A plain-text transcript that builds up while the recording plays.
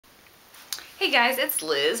Hey guys, it's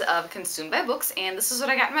Liz of Consumed by Books, and this is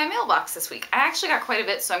what I got in my mailbox this week. I actually got quite a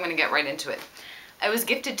bit, so I'm going to get right into it. I was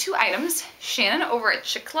gifted 2 items. Shannon over at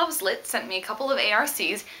Chick Loves Lit sent me a couple of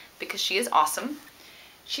ARCs because she is awesome.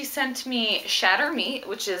 She sent me Shatter Me,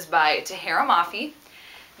 which is by Tahereh Mafi.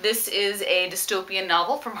 This is a dystopian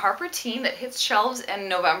novel from Harper Teen that hits shelves in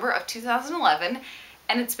November of 2011,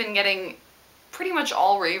 and it's been getting pretty much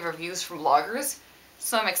all rave reviews from bloggers,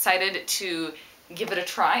 so I'm excited to give it a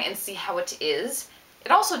try and see how it is.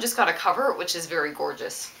 It also just got a cover, which is very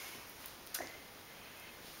gorgeous.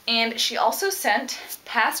 And she also sent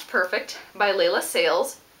Past Perfect by Layla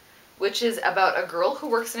Sales, which is about a girl who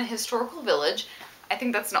works in a historical village. I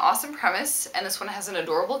think that's an awesome premise, and this one has an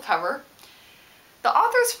adorable cover. The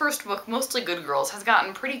author's first book, Mostly Good Girls, has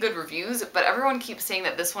gotten pretty good reviews, but everyone keeps saying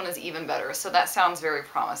that this one is even better, so that sounds very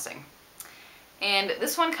promising. And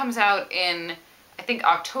this one comes out in, I think,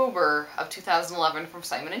 October of 2011 from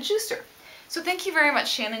Simon & Schuster. So thank you very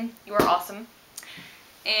much, Shannon. You are awesome.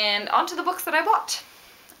 And on to the books that I bought.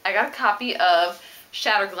 I got a copy of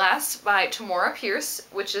Shatterglass by Tamora Pierce,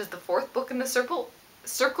 which is the 4th book in the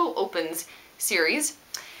Circle Opens series.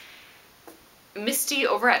 Misty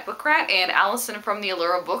over at Book Rat and Allison from the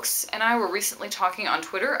Allura Books and I were recently talking on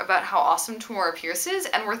Twitter about how awesome Tamora Pierce is,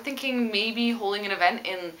 and we're thinking maybe holding an event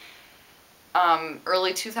in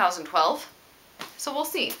early 2012. So we'll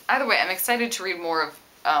see. Either way, I'm excited to read more of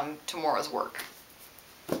Tamora's work.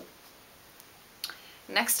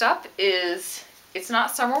 Next up is It's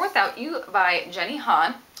Not Summer Without You by Jenny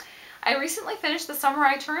Han. I recently finished The Summer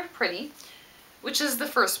I Turned Pretty, which is the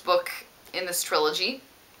first book in this trilogy.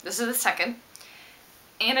 This is the second.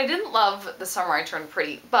 And I didn't love The Summer I Turned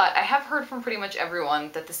Pretty, but I have heard from pretty much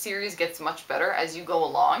everyone that the series gets much better as you go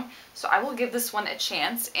along, so I will give this one a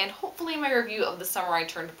chance, and hopefully my review of The Summer I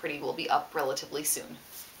Turned Pretty will be up relatively soon.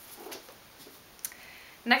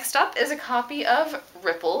 Next up is a copy of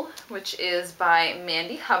Ripple, which is by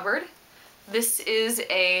Mandy Hubbard. This is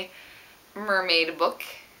a mermaid book.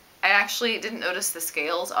 I actually didn't notice the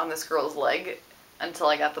scales on this girl's leg until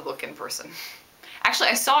I got the book in person. Actually,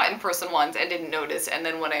 I saw it in person once and didn't notice, and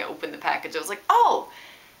then when I opened the package, I was like, oh,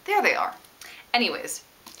 there they are. Anyways,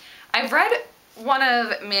 I've read one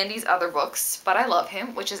of Mandy's other books, But I Love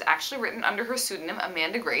Him, which is actually written under her pseudonym,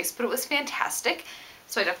 Amanda Grace, but it was fantastic,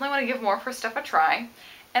 so I definitely want to give more of her stuff a try.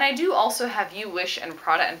 And I do also have You Wish and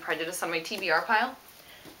Prada and Prejudice on my TBR pile,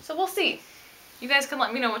 so we'll see. You guys can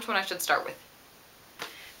let me know which one I should start with.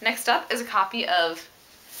 Next up is a copy of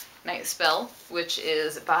Night Spell, which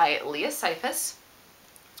is by Leah Sifus.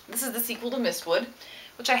 This is the sequel to Mistwood,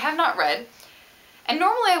 which I have not read. And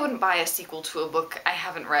normally I wouldn't buy a sequel to a book I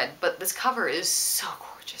haven't read, but this cover is so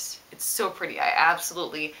gorgeous. It's so pretty. I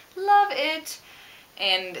absolutely love it.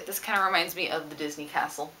 And this kind of reminds me of the Disney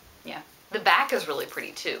castle. Yeah. The back is really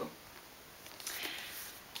pretty too.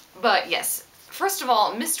 But yes, first of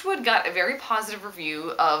all, Mistwood got a very positive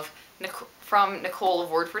review from Nicole of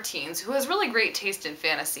Word for Teens, who has really great taste in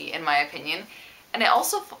fantasy, in my opinion. And I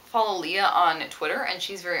also follow Leah on Twitter, and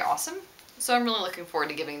she's very awesome, so I'm really looking forward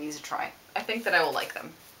to giving these a try. I think that I will like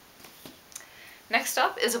them. Next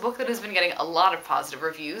up is a book that has been getting a lot of positive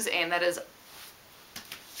reviews, and that is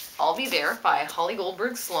I'll Be There by Holly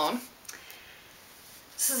Goldberg Sloan.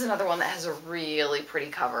 This is another one that has a really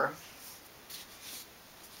pretty cover.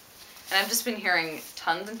 And I've just been hearing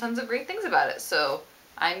tons and tons of great things about it, so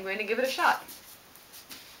I'm going to give it a shot.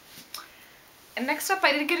 And next up,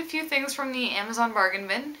 I did get a few things from the Amazon bargain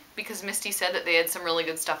bin, because Misty said that they had some really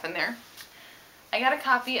good stuff in there. I got a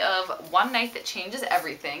copy of One Night That Changes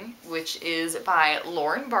Everything, which is by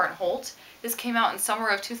Lauren Barnholt. This came out in summer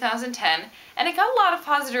of 2010, and it got a lot of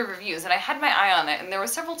positive reviews, and I had my eye on it, and there were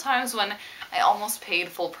several times when I almost paid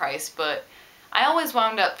full price, but I always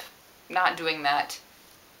wound up not doing that.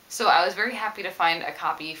 So I was very happy to find a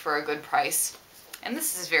copy for a good price, and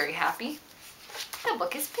this is very happy. The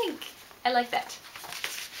book is pink. I like that.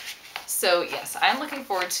 So yes, I'm looking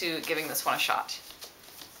forward to giving this one a shot.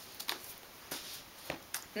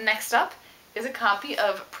 Next up is a copy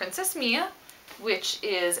of Princess Mia, which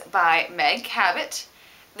is by Meg Cabot.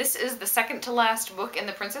 This is the second to last book in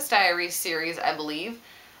the Princess Diaries series, I believe.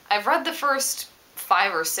 I've read the first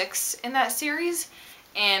 5 or 6 in that series,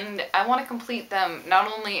 and I want to complete them not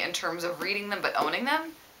only in terms of reading them, but owning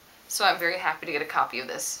them. So I'm very happy to get a copy of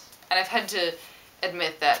this. And I've had to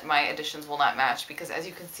admit that my editions will not match because, as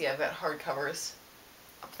you can see, I've got hardcovers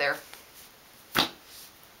up there.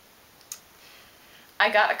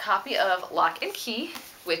 I got a copy of Lock and Key,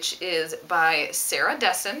 which is by Sarah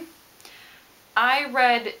Dessen. I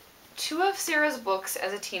read 2 of Sarah's books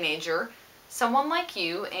as a teenager, Someone Like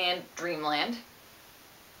You and Dreamland.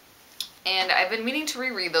 And I've been meaning to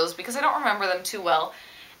reread those because I don't remember them too well,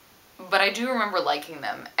 but I do remember liking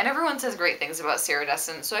them. And everyone says great things about Sarah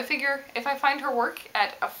Dessen, so I figure if I find her work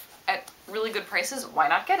at really good prices, why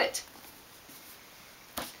not get it?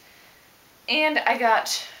 And I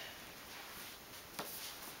got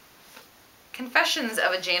Confessions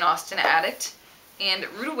of a Jane Austen Addict and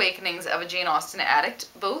Rude Awakenings of a Jane Austen Addict,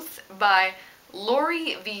 both by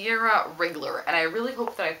Lori Vieira Rigler, and I really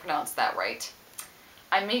hope that I pronounced that right.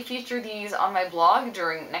 I may feature these on my blog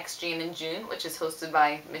during Next Jane in June, which is hosted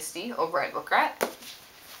by Misty over at Bookrat.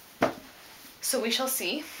 So we shall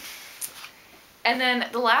see. And then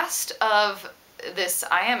the last of this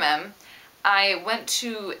IMM, I went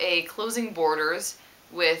to a Closing Borders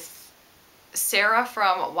with Sarah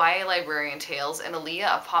from YA Librarian Tales and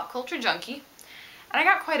Aaliyah of Pop Culture Junkie. And I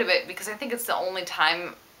got quite a bit because I think it's the only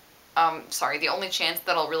time, the only chance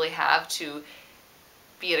that I'll really have to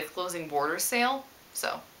be at a Closing Borders sale.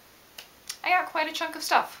 So I got quite a chunk of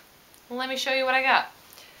stuff. Let me show you what I got.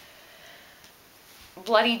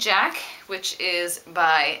 Bloody Jack, which is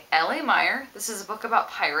by L.A. Meyer. This is a book about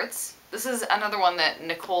pirates. This is another one that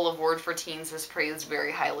Nicole of Word for Teens has praised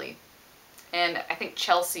very highly. And I think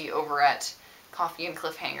Chelsea over at Coffee and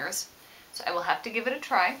Cliffhangers. So I will have to give it a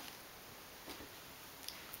try.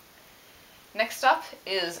 Next up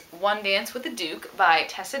is One Dance with the Duke by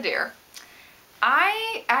Tessa Dare.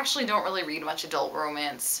 I actually don't really read much adult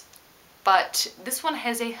romance, but this one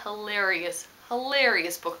has a hilarious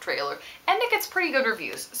book trailer, and it gets pretty good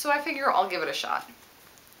reviews, so I figure I'll give it a shot.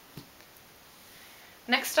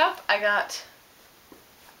 Next up, I got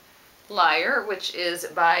Liar, which is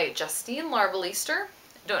by Justine Larbaleister.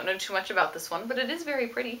 Don't know too much about this one, but it is very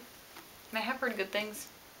pretty, and I have heard good things.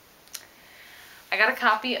 I got a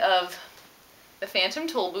copy of The Phantom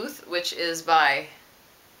Tollbooth, which is by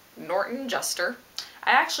Norton Juster.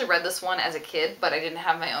 I actually read this one as a kid, but I didn't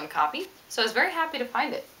have my own copy, so I was very happy to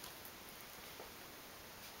find it.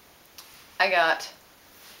 I got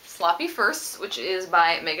Sloppy Firsts, which is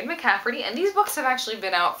by Megan McCafferty, and these books have actually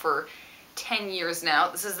been out for 10 years now.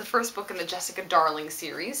 This is the first book in the Jessica Darling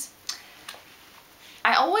series.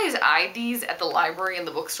 I always eyed these at the library and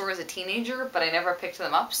the bookstore as a teenager, but I never picked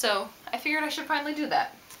them up, so I figured I should finally do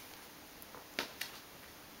that.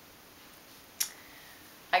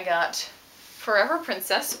 I got Forever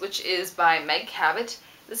Princess, which is by Meg Cabot.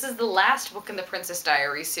 This is the last book in the Princess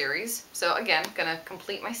Diaries series, so again, gonna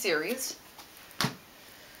complete my series.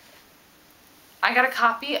 I got a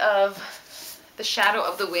copy of The Shadow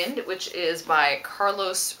of the Wind, which is by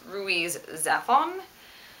Carlos Ruiz Zafón.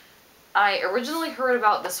 I originally heard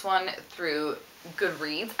about this one through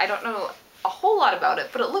Goodreads. I don't know a whole lot about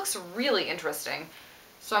it, but it looks really interesting,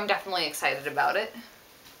 so I'm definitely excited about it.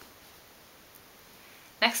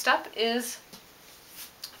 Next up is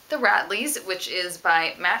The Radleys, which is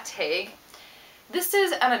by Matt Haig. This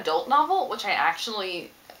is an adult novel, which I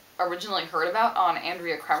actually originally heard about on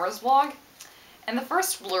Andrea Kremer's blog. And the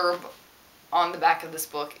first blurb on the back of this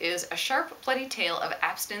book is a sharp, bloody tale of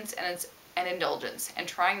abstinence and indulgence, and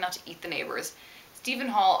trying not to eat the neighbors. Stephen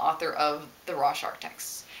Hall, author of the Raw Shark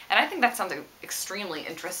texts. And I think that sounds extremely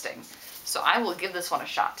interesting, so I will give this one a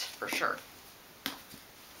shot for sure.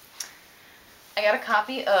 I got a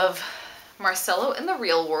copy of Marcello in the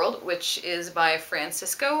Real World, which is by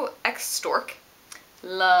Francisco X. Stork.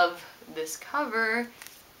 Love this cover.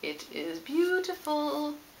 It is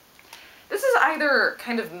beautiful. This is either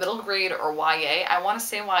kind of middle grade or YA. I want to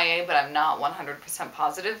say YA, but I'm not 100%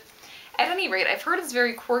 positive. At any rate, I've heard it's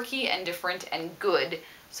very quirky and different and good,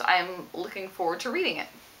 so I'm looking forward to reading it.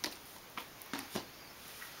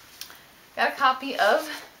 Got a copy of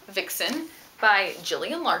Vixen by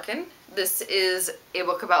Gillian Larkin. This is a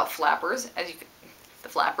book about flappers, the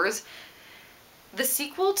flappers. The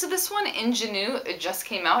sequel to this one, Ingenue, it just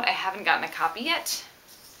came out. I haven't gotten a copy yet,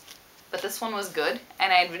 but this one was good,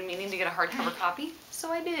 and I had been meaning to get a hardcover copy,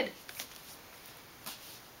 so I did.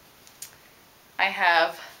 I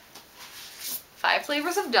have Five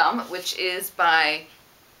Flavors of Dumb, which is by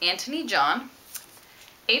Anthony John.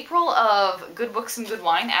 April of Good Books and Good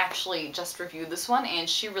Wine actually just reviewed this one, and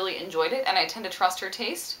she really enjoyed it, and I tend to trust her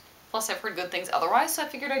taste. Plus, I've heard good things otherwise, so I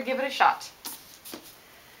figured I'd give it a shot.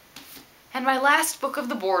 And my last book of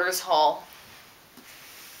the Borders haul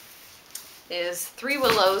is Three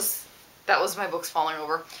Willows. That was my books falling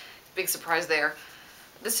over. Big surprise there.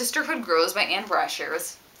 The Sisterhood Grows by Anne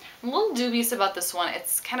Brashares. I'm a little dubious about this one.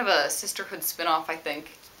 It's kind of a Sisterhood spin-off, I think.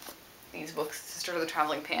 These books, Sisterhood of the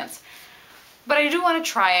Traveling Pants. But I do want to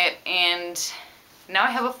try it, and now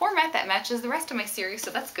I have a format that matches the rest of my series,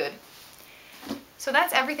 so that's good. So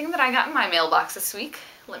that's everything that I got in my mailbox this week.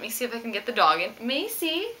 Let me see if I can get the dog in. Macy,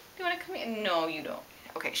 do you want to come in? No, you don't.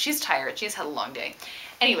 Okay, she's tired. She's had a long day.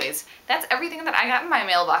 Anyways, that's everything that I got in my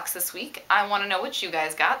mailbox this week. I want to know what you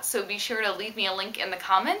guys got, so be sure to leave me a link in the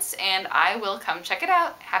comments and I will come check it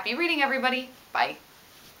out. Happy reading, everybody. Bye.